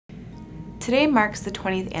Today marks the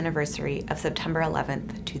 20th anniversary of September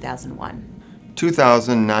 11th, 2001.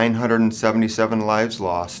 2,977 lives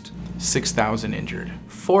lost. 6,000 injured.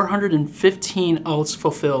 415 oaths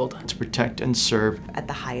fulfilled. To protect and serve. At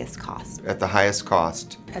the highest cost. At the highest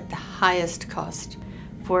cost. At the highest cost.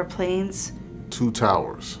 4 planes. 2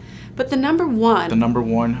 towers. But the number one. The number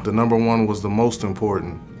one was the most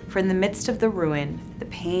important. For in the midst of the ruin, the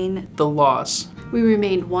pain, the loss, we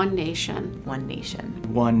remained one nation. One nation.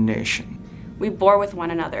 One nation. We bore with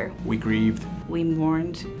one another. We grieved. We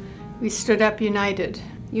mourned. We stood up united.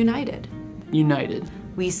 United. United.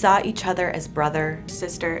 We saw each other as brother,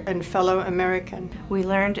 sister, and fellow American. We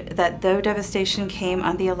learned that though devastation came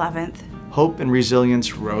on the 11th, hope and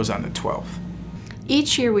resilience rose on the 12th.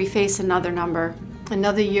 Each year we face another number,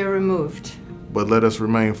 another year removed. But let us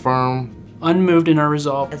remain firm, unmoved in our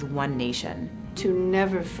resolve, as one nation. To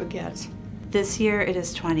never forget. This year it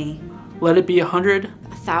is 20. Let it be 100,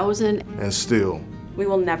 1,000, and still. We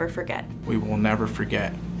will never forget. We will never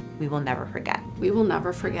forget. We will never forget. We will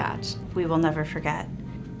never forget. We will never forget.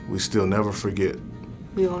 We still never forget.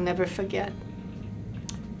 We will never forget.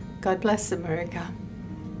 God bless America.